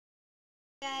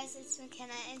Guys, it's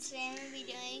McKenna, and today I'm going to be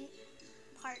doing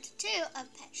part 2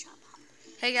 of Pet Shop Hop.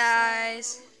 Hey guys.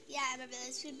 So, yeah, my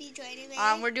brothers would be joining me.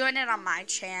 We're doing it on my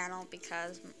channel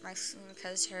because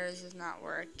hers is not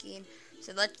working.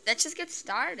 So let's just get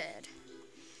started.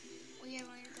 We are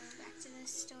going to go back to this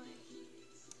story.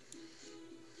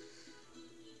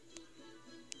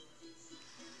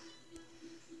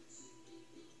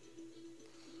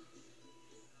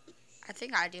 I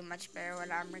think I do much better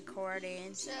when I'm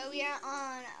recording. So we are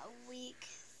on week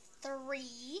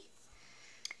 3.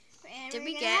 And Did we're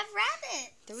we gonna get have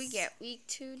rabbits. Did we get week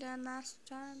 2 done last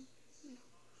time? No.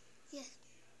 Yes.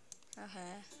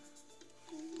 Okay.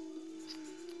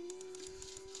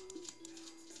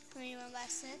 You want to buy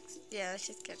 6? Yeah, let's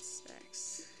just get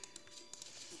 6.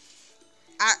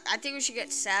 I think we should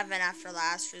get 7 after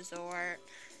last resort.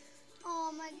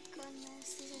 Oh my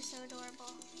goodness, these are so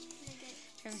adorable.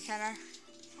 McKenna,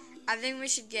 I think we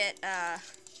should get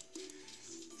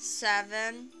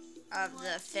 7 of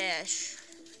the fish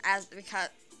because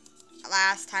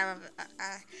last time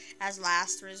as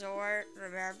last resort.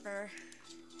 Remember,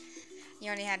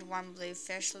 you only had 1 blue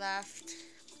fish left.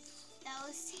 That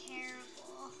was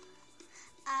terrible.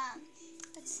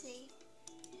 Let's see.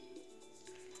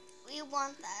 We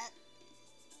want that.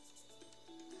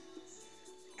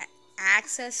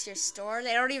 Access your store.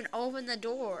 They don't even open the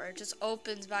door. It just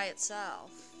opens by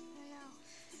itself. I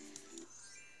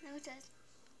know. No, it does.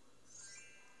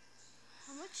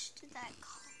 How much did that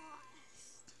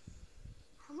cost?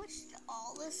 How much did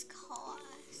all this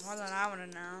cost? More than I want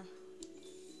to know.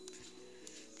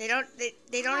 They don't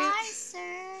Hi, even.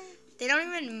 sir. They don't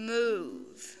even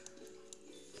move.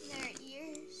 Their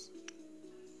ears.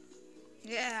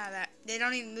 Yeah, they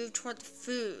don't even move toward the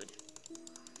food.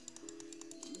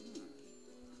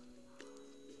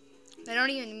 They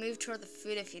don't even move toward the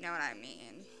food, if you know what I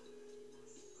mean.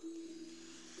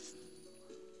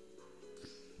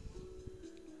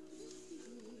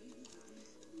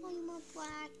 Oh, you want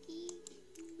Blackie?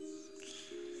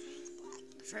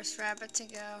 First rabbit to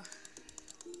go.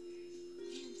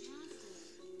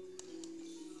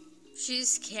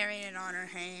 She's carrying it on her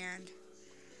hand.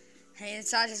 Hey,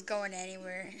 it's not just going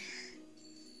anywhere.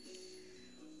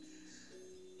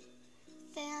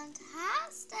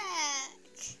 Fantastic.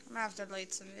 I'm gonna have to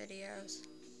delete some videos.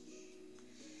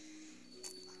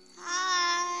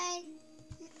 Hi.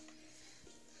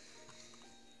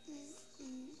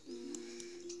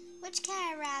 Which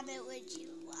kind of rabbit would you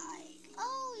like?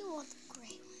 Oh, we want the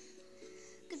gray one.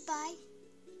 Goodbye.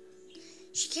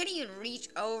 She can't even reach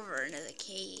over into the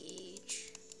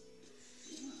cage.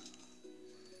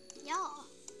 Yeah.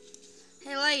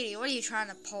 Hey lady, what are you trying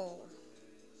to pull?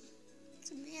 It's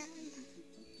a man.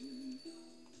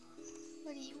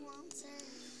 What do you want, sir?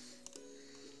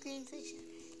 Green fish.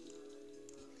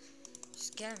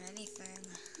 Just get him anything.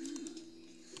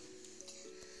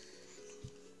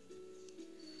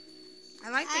 I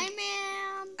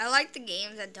like the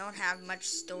games that don't have much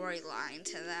storyline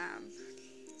to them.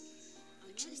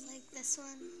 Which is like this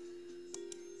one.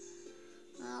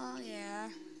 Oh yeah.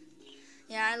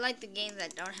 Yeah, I like the games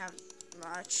that don't have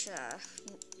much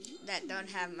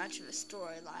of a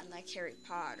storyline, like Harry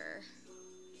Potter.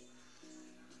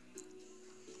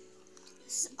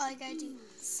 So all I gotta do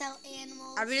is sell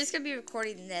animals. Are we just gonna be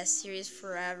recording this series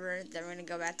forever? Then we're gonna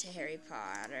go back to Harry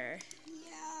Potter.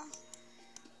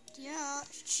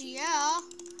 Yeah.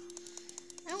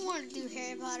 I don't want to do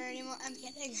Harry Potter anymore. I'm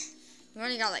kidding. We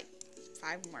only got like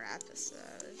 5 more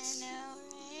episodes. I know,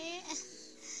 right?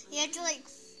 You have to like.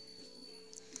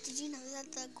 Did you know that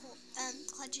the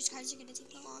collector's cards are gonna take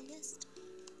the longest?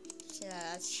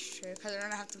 Yeah, that's true. Because we're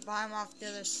gonna have to buy them off the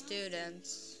other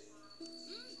students.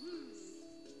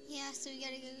 Yeah, so we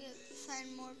gotta go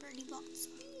find more birdie box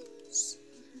beans.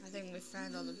 I think we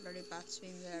found all the birdie box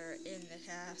beans that are in the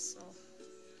castle.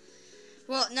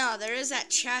 Well, no, there is that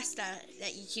chest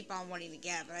that you keep on wanting to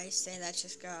get, but I say let's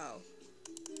just go.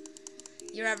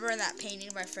 You remember in that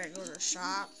painting my friend goes to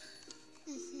shop?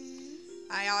 Mhm.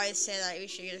 I always say that we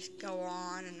should just go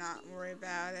on and not worry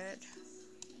about it.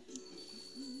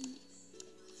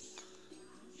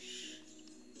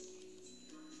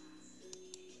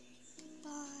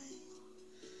 Bye.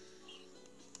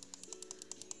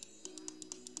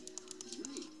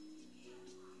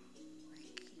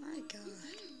 My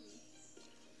God.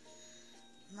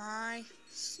 My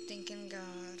stinking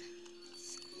God.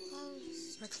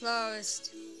 Closed. We're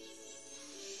closed.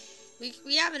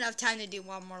 We have enough time to do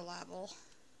 1 more level.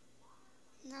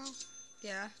 No.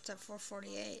 Yeah, it's at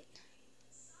 4:48.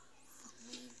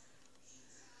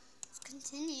 Let's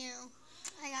continue.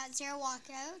 I got 0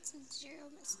 walkouts and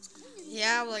 0 misses.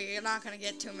 Yeah, well, you're not going to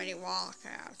get too many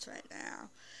walkouts right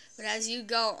now. But as you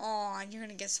go on, you're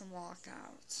gonna get some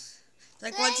walkouts.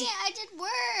 Like Dang once you, it, I did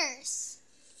worse.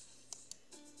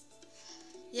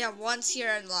 yeah, once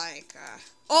you're in like,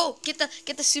 oh, get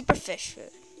the super fish food.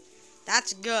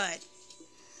 That's good.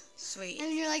 Sweet.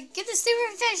 And you're like, get the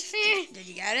super fish food. Did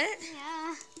you get it?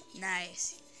 Yeah.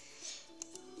 Nice.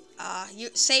 You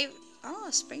save. Oh,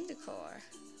 spring decor.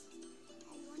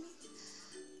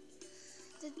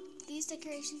 These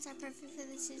decorations are perfect for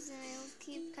the season. They will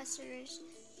keep customers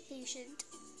patient.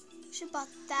 Should bought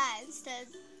that instead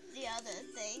of the other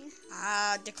thing.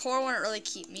 Decor wouldn't really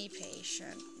keep me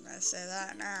patient. I say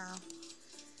that now.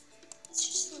 It's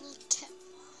just a little tip.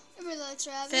 Everybody likes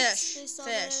rabbits. Fish. They sell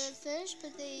Fish. the fish,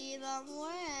 but they eat a lot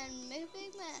more and make a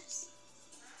big mess.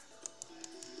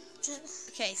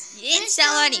 Okay, so you didn't Fish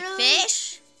sell don't any really-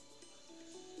 fish?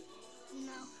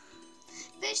 No.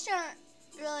 Fish don't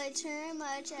really turn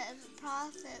much as a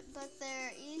profit, but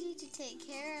they're easy to take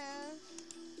care of.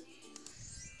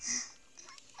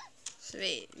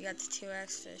 Sweet, you got the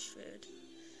 2X fish food.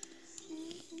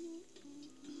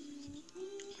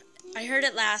 I heard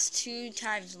it lasts 2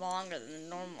 times longer than the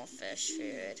normal fish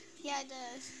food. Yeah, it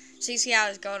does. So you see how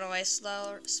it's going away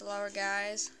slower,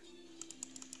 guys?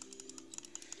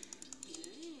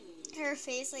 Her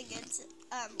face like gets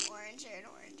oranger and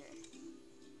oranger.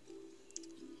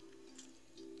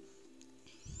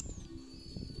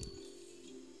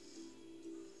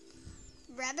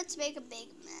 Rabbits make a big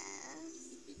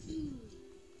mess.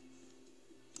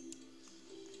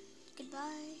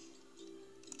 Goodbye.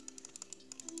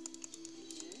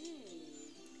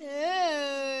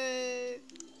 Hey.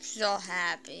 She's all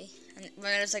happy. And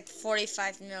there's like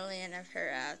 45 million of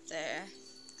her out there.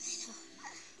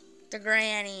 The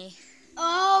granny.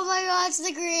 Oh my gosh,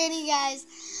 the granny, guys.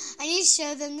 I need to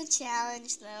show them the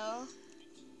challenge, though.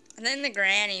 And then the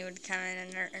granny would come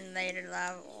in later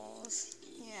levels.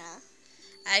 Yeah.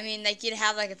 I mean, like, you'd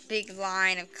have, like, a big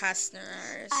line of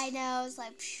customers. I know. It's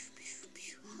like, pew, pew,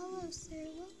 pew. Hello, sir.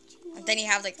 What would you want? And then you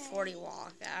have, like, today? 40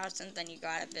 walkouts, and then you go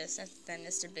out of business. Then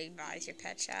Mr. Big Body's your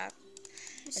pet shop.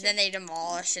 Mr. And then they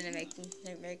demolish it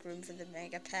and make room for the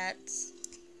mega pets.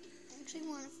 I actually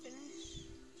want to finish.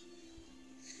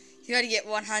 You gotta get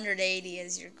 180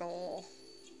 as your goal.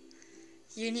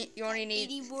 You only need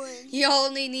 81. You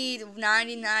only need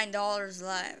 $99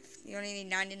 left. You only need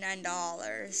 $99.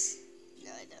 No,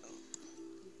 I don't.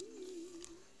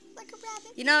 Like a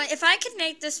rabbit. You know, if I could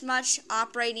make this much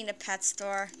operating a pet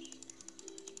store,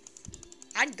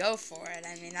 I'd go for it.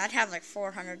 I mean, I'd have like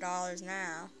 $400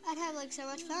 now. I'd have like so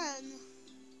much fun.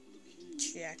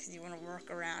 Yeah, because you want to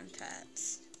work around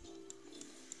pets.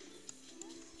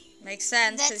 Makes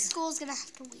sense. Vet 'Cause school's gonna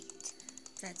have to wait.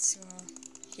 vet school.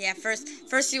 Yeah,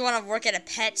 first you want to work at a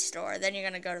pet store, then you're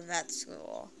gonna go to vet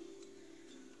school.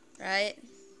 Right?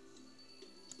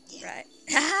 Yeah. Right.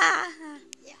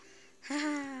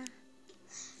 Yeah.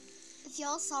 If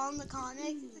y'all saw in the comic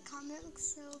looks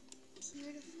so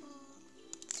beautiful.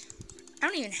 I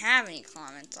don't even have any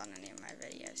comments on any of my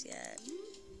videos yet.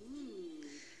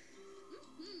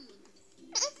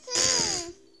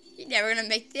 You're never gonna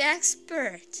make the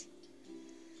expert.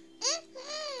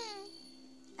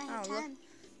 I have time.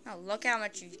 Oh, look how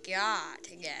much you got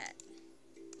to get.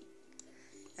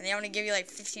 And they only give you like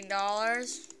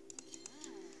 $15.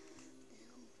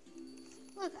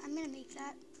 Look, I'm gonna make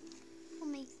that. I'll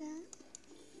make that.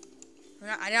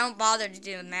 I don't bother to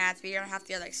do the math, but you're gonna have to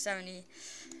get like 70.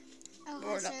 Oh,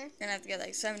 More hi, sir. You're gonna have to get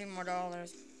like $70 more.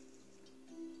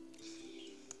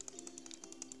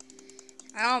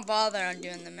 I don't bother on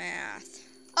doing the math.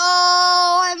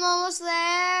 Oh, I'm almost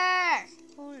there.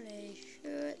 Holy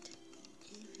shit!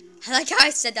 I like how I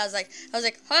said that. I was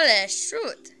like, holy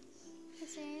shoot!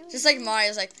 Just like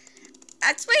Mario's like,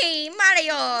 that's me,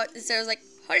 Mario. So I was like,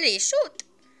 holy shoot!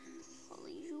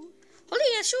 Holy shoot.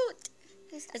 Holy shoot!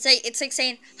 It's like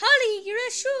saying, holy, you're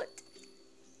a shoot!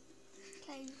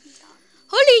 Okay, you can stop.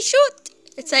 Holy shoot!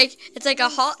 It's like a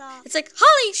Stop. it's like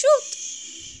holy shoot!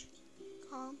 Shh.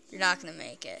 Calm. You're not gonna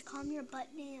make it. Calm your butt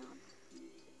down.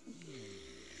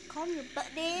 Calm your butt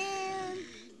down.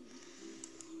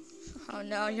 Oh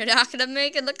no, you're not gonna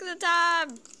make it. Look at the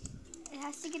time. It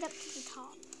has to get up to the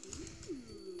top.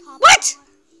 Top What? star.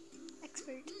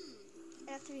 Expert.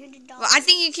 I got $300. Well, I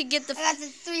think you could get the. I got the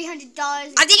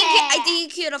 $300. I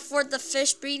think you could afford the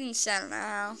fish breeding center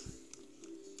now.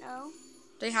 No.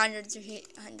 300 to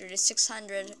 800 is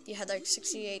 600. You had like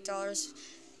 $68.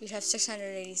 You'd have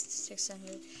 680,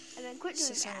 600, And then quit doing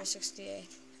math. 668.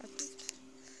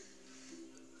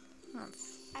 Oh.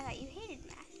 I thought you hated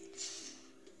math.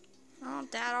 Well,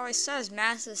 Dad always says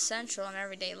math is essential in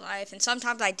everyday life, and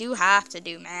sometimes I do have to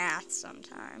do math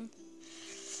sometimes.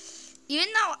 even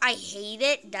though I hate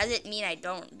it, doesn't mean I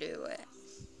don't do it.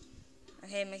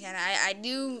 Okay, McKenna, I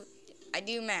do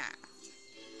math.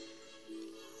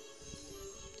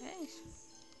 Okay.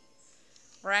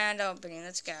 Grand opening,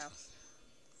 let's go.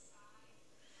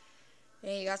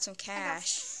 Yeah, you got some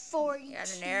cash. 40. You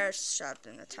got an airstrap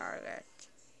in the target.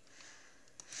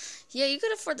 Yeah, you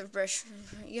could afford the brush.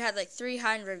 You had like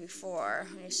 300 before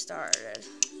when you started.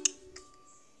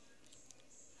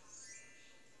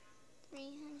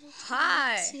 300.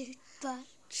 Hi. But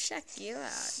Check you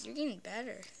out. You're getting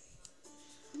better.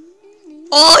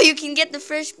 Oh, you can get the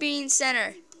Fresh Bean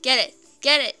Center. Get it.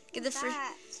 Get it. Get the Fresh.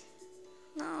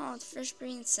 No, the Fresh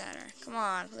Bean Center. Come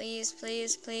on, please,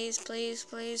 please, please, please,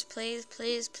 please, please,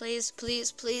 please, please,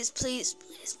 please, please, please, please,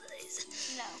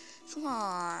 please. no. Come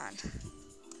on.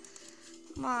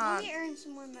 Come on. Let me earn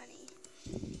some more money.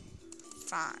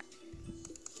 Fine.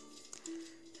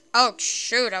 Oh,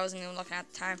 shoot. I wasn't even looking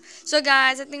at the time. So,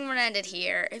 guys, I think we're going to end it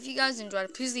here. If you guys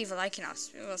enjoyed, please leave a like, and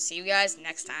we'll see you guys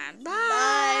next time. Bye.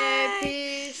 Bye. Peace.